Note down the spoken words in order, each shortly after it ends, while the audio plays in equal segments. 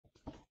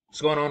What's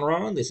going on,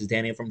 Ron? This is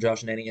Danny from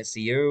Josh and Danny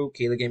SEO.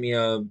 Kayla gave me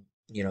the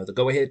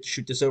go ahead to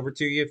shoot this over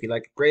to you. If you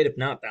like it, great. If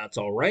not, that's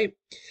all right.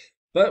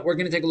 But we're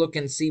gonna take a look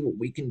and see what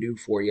we can do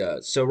for you.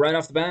 So right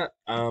off the bat,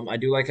 I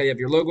do like how you have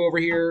your logo over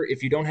here.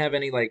 If you don't have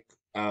any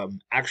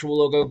actual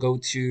logo, go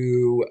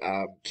to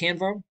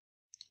Canva.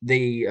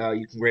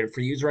 You can create it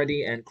for user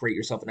ID and create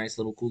yourself a nice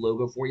little cool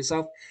logo for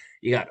yourself.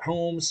 You got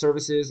home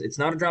services. It's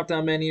not a drop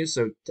down menu,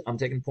 so I'm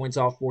taking points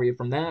off for you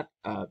from that.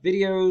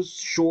 Videos,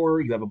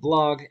 sure. You have a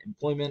blog,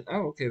 employment.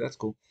 Oh, okay, that's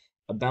cool.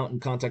 About and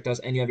contact us,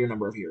 and you have your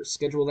number of here.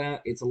 Schedule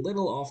that. It's a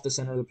little off the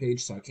center of the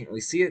page, so I can't really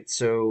see it.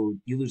 So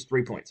you lose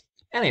 3 points.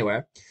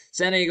 Anyway,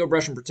 San Diego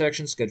brush and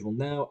protection. Schedule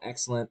now.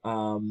 Excellent.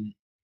 I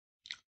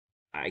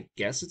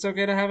guess it's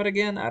okay to have it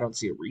again. I don't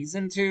see a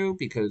reason to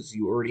because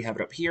you already have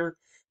it up here.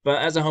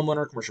 But as a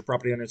homeowner, commercial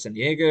property owner in San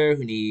Diego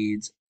who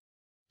needs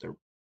their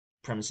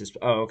premises.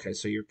 Oh, okay.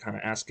 So you're kind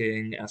of ask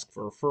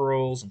for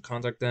referrals and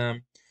contact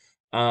them.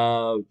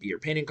 Be your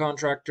painting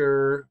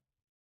contractor.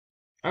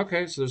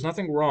 Okay, so there's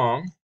nothing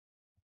wrong.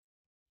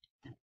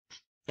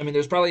 I mean,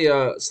 there's probably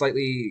a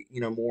slightly,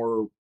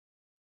 more.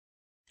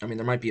 I mean,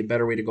 there might be a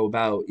better way to go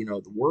about,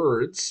 the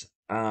words.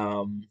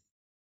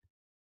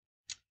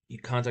 You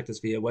contact us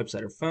via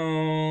website or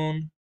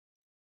phone.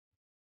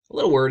 A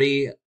little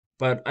wordy,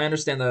 but I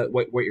understand that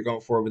what you're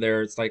going for over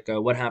there. It's like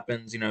what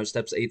happens,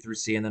 steps A through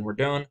C, and then we're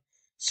done.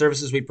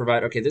 Services we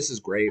provide. Okay, this is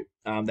great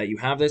that you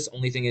have this.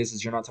 Only thing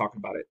is you're not talking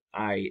about it.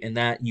 And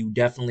that you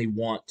definitely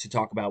want to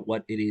talk about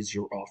what it is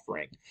you're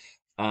offering.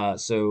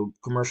 So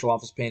commercial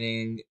office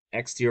painting,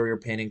 exterior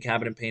painting,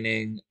 cabinet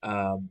painting,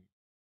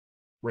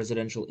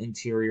 residential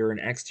interior and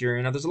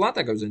exterior. Now, there's a lot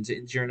that goes into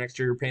interior and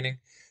exterior painting,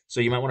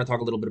 so you might want to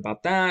talk a little bit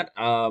about that.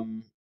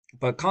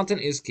 But content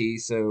is key.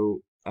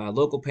 So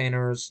local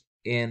painters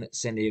in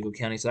San Diego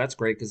County. So that's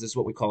great because this is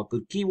what we call a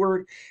good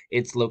keyword.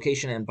 It's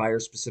location and buyer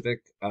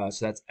specific.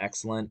 So that's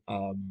excellent.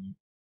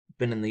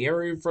 Been in the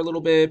area for a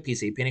little bit.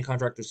 PCA Painting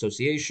Contractor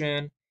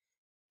Association.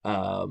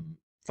 Um,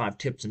 5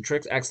 tips and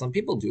tricks. Excellent.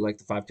 People do like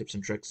the 5 tips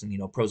and tricks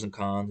and pros and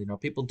cons.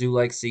 People do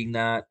like seeing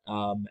that.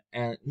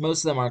 And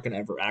most of them aren't going to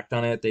ever act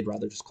on it. They'd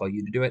rather just call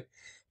you to do it.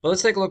 But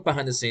let's take a look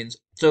behind the scenes.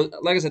 So,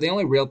 like I said, the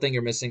only real thing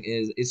you're missing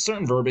is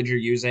certain verbiage you're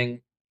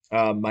using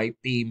might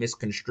be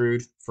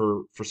misconstrued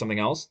for something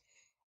else.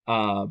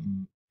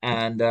 And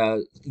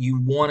you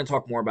want to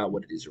talk more about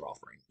what it is you're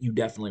offering. You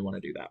definitely want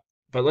to do that.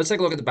 But let's take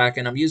a look at the back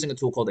end. I'm using a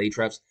tool called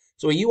Ahrefs.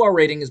 So a UR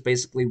rating is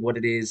basically what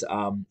it is,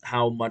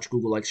 how much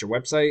Google likes your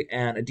website,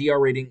 and a DR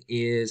rating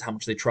is how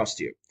much they trust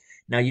you.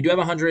 Now you do have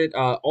 100.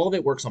 All of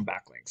it works on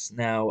backlinks.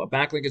 Now a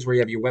backlink is where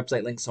you have your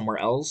website link somewhere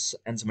else,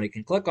 and somebody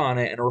can click on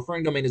it. And a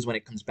referring domain is when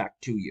it comes back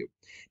to you.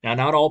 Now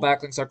not all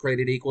backlinks are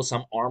created equal.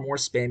 Some are more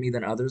spammy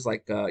than others,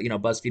 like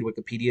BuzzFeed,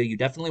 Wikipedia. You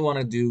definitely want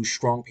to do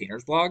strong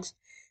painters blogs,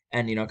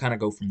 and kind of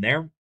go from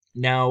there.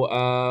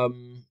 Now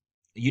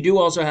you do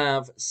also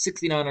have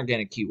 69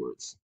 organic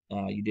keywords.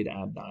 You did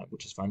add 9,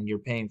 which is fine. You're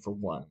paying for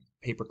 1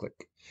 pay per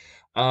click.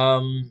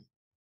 Um,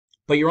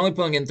 but you're only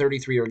pulling in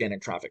 33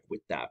 organic traffic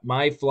with that.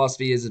 My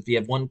philosophy is if you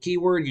have 1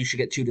 keyword, you should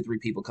get 2 to 3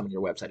 people coming to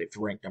your website if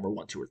you rank number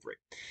 1, 2, or 3.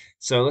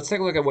 So let's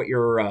take a look at what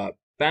your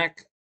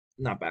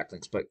not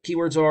backlinks, but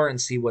keywords are and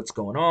see what's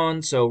going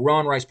on. So raw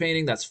and rice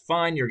painting, that's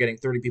fine. You're getting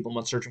 30 people a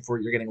month searching for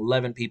it. You're getting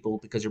 11 people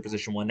because you're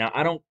position 1. Now,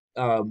 I don't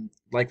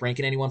like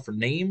ranking anyone for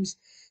names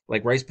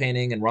like rice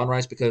painting and raw and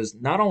rice because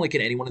not only can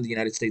anyone in the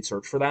United States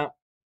search for that,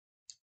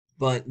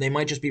 but they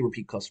might just be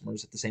repeat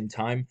customers at the same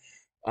time,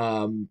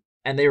 and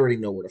they already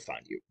know where to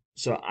find you.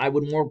 So I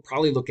would more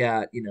probably look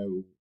at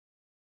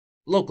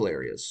local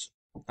areas,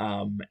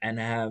 and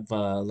have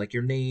like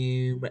your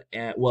name,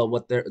 and, well,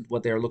 what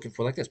they're looking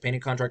for, like this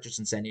painting contractors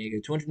in San Diego,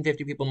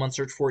 250 people a month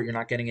search for it. You're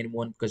not getting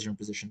anyone because you're in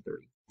position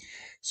 30.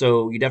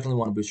 So you definitely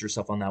want to boost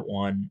yourself on that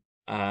one.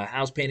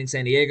 House painting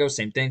San Diego,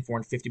 same thing,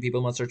 450 people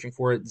a month searching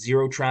for it,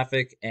 0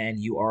 traffic, and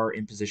you are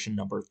in position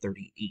number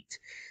 38,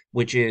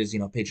 which is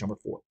page number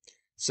 4.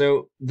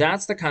 So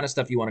that's the kind of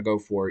stuff you want to go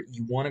for.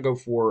 You want to go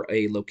for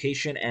a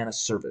location and a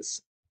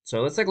service.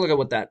 So let's take a look at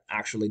what that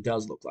actually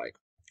does look like.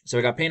 So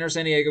we got Painter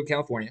San Diego,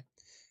 California.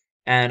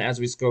 And as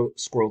we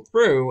scroll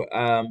through,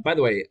 by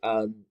the way,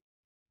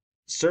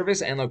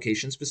 service and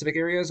location specific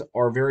areas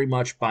are very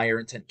much buyer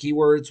intent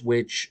keywords,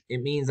 which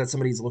it means that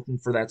somebody's looking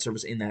for that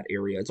service in that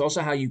area. It's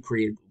also how you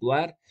create a Google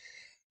ad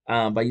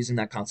by using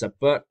that concept.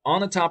 But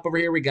on the top over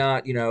here, we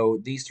got,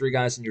 these 3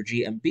 guys in your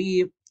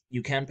GMB.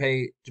 You can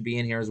pay to be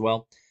in here as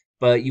well.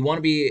 But you want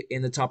to be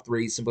in the top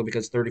 3 simply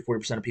because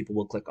 30-40% of people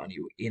will click on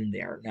you in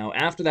there. Now,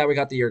 after that, we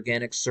got the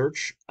organic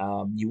search.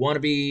 You want to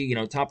be,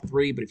 top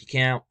 3, but if you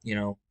can't,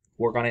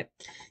 work on it.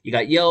 You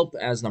got Yelp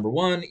as number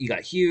 1. You got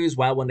Hughes,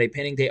 Wow One Day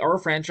Painting. They are a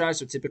franchise,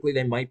 so typically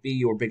they might be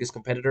your biggest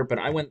competitor, but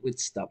I went with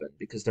Stubbins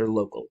because they're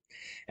local.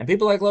 And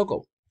people like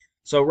local.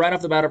 So right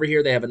off the bat over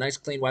here, they have a nice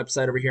clean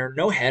website over here.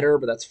 No header,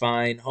 but that's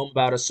fine. Home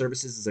About Us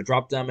Services is a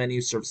drop-down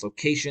menu. Service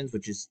locations,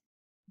 which is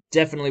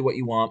definitely what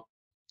you want.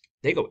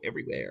 They go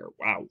everywhere.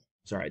 Wow.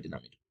 Sorry, I did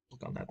not mean to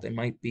click on that. They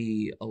might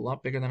be a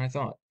lot bigger than I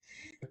thought.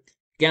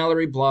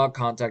 Gallery, blog,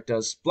 contact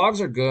us. Blogs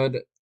are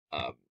good.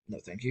 No,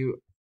 thank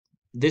you.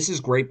 This is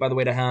great, by the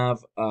way, to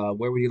have.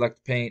 Where would you like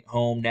to paint?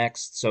 Home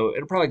next. So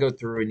it'll probably go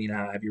through and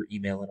have your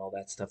email and all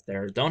that stuff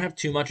there. Don't have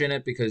too much in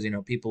it because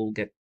people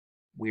get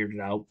weirded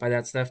out by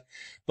that stuff.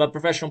 But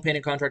professional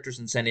painting contractors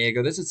in San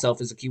Diego, this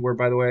itself is a keyword,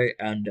 by the way,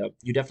 and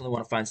you definitely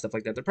want to find stuff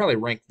like that. They're probably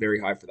ranked very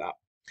high for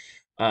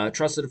that.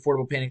 Trusted,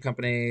 affordable painting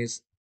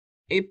companies,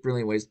 8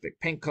 brilliant ways to pick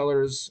paint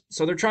colors.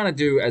 So they're trying to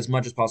do as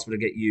much as possible to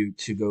get you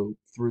to go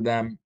through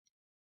them,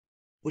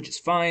 which is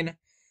fine.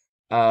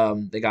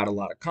 They got a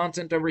lot of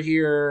content over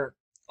here.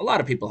 A lot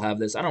of people have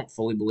this. I don't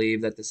fully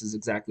believe that this is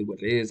exactly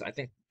what it is. I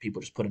think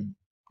people just put in,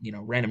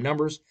 random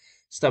numbers.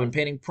 Stub and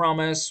painting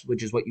promise,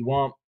 which is what you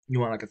want. You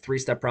want like a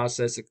three-step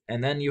process,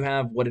 and then you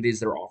have what it is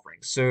they're offering.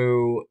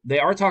 So they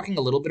are talking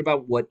a little bit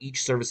about what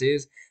each service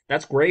is.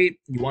 That's great.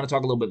 You want to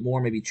talk a little bit more,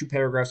 maybe 2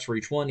 paragraphs for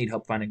each one. Need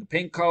help finding a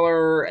paint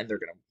color, and they're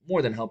going to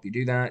more than help you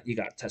do that. You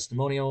got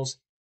testimonials,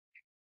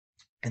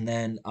 and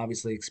then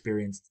obviously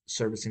experience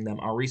servicing them.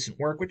 Our recent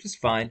work, which is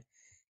fine.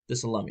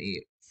 This will let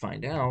me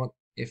find out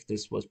if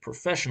this was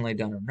professionally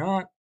done or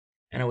not,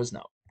 and it was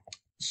not.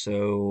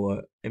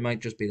 So it might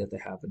just be that they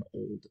have an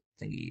old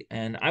thingy.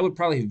 And I would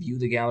probably view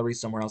the gallery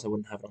somewhere else. I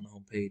wouldn't have it on the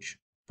homepage,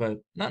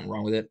 but nothing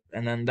wrong with it.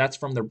 And then that's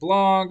from their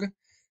blog.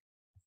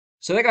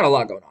 So they got a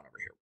lot going on over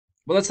here.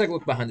 But let's take a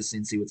look behind the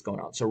scenes, see what's going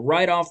on. So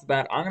right off the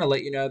bat, I'm going to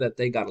let you know that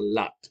they got a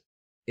lot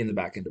in the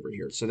back end over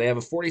here. So they have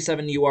a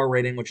 47 UR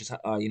rating, which is,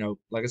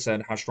 like I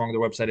said, how strong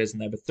their website is,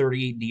 and they have a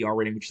 30 DR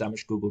rating, which is how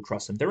much Google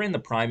trusts them. They're in the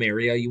prime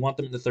area. You want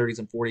them in the 30s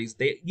and 40s.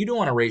 You do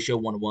want a ratio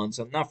 1-to-1,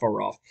 so not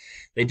far off.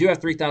 They do have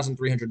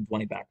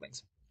 3,320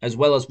 backlinks, as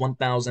well as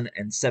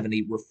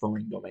 1,070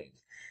 referring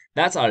domains.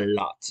 That's a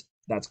lot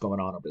that's going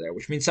on over there,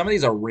 which means some of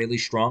these are really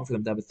strong for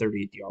them to have a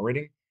 38 DR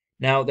rating.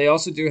 Now, they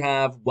also do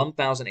have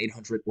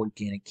 1,800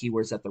 organic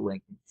keywords that they're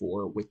ranking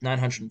for with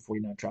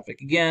 949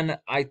 traffic. Again,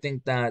 I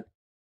think that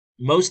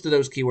most of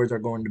those keywords are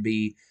going to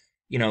be,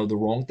 the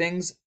wrong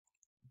things.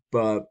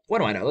 But what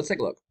do I know? Let's take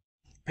a look.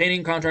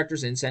 Painting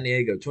contractors in San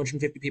Diego,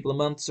 250 people a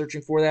month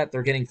searching for that.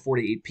 They're getting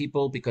 48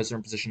 people because they're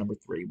in position number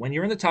 3. When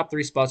you're in the top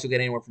 3 spots, you'll get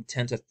anywhere from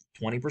 10 to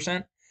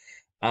 20%.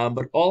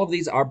 But all of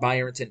these are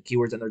buyer intent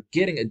keywords, and they're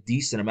getting a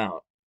decent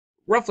amount,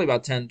 roughly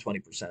about 10,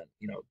 20%,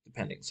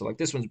 depending. So like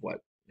this one's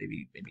what,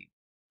 maybe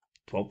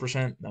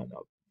 12%? No,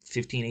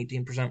 15,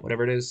 18%,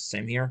 whatever it is.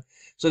 Same here.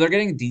 So they're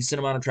getting a decent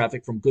amount of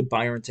traffic from good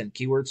buyer intent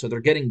keywords. So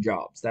they're getting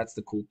jobs. That's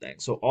the cool thing.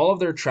 So all of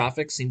their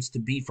traffic seems to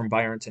be from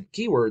buyer intent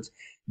keywords,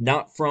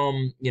 not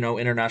from,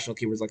 international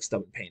keywords like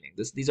stub and painting.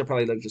 These are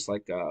probably just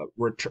like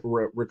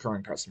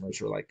recurring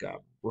customers or like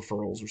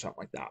referrals or something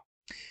like that.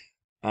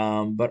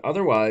 But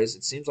otherwise,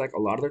 it seems like a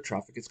lot of their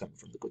traffic is coming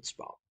from the good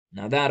spot.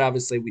 Now that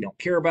obviously we don't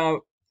care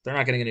about. They're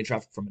not getting any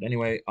traffic from it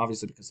anyway,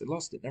 obviously because they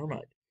lost it. Never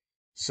mind.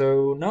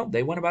 So no,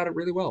 they went about it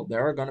really well. They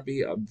are going to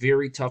be a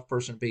very tough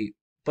person to beat,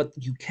 but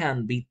you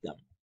can beat them.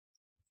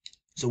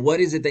 So what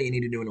is it that you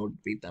need to do in order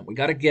to beat them? We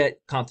got to get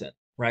content,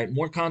 right?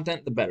 More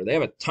content, the better. They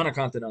have a ton of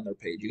content on their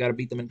page. You got to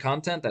beat them in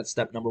content. That's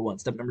step number 1.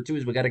 Step number 2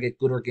 is we got to get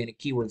good organic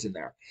keywords in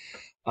there.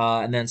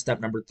 And then step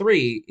number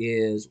 3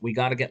 is we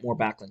got to get more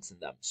backlinks in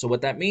them. So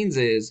what that means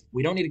is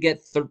we don't need to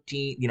get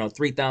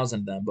 3,000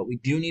 of them, but we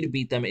do need to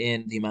beat them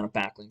in the amount of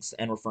backlinks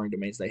and referring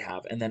domains they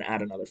have, and then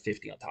add another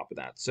 50 on top of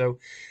that. So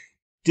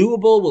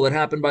doable. Will it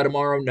happen by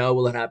tomorrow? No.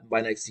 Will it happen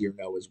by next year?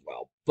 No, as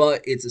well.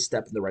 But it's a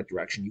step in the right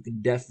direction. You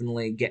can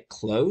definitely get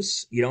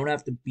close. You don't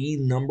have to be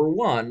number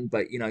 1,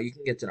 but you can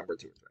get to number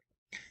 2 or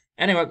 3.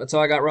 Anyway, that's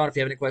all I got, Ron. If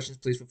you have any questions,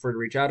 please feel free to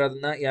reach out. Other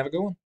than that, you have a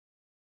good one.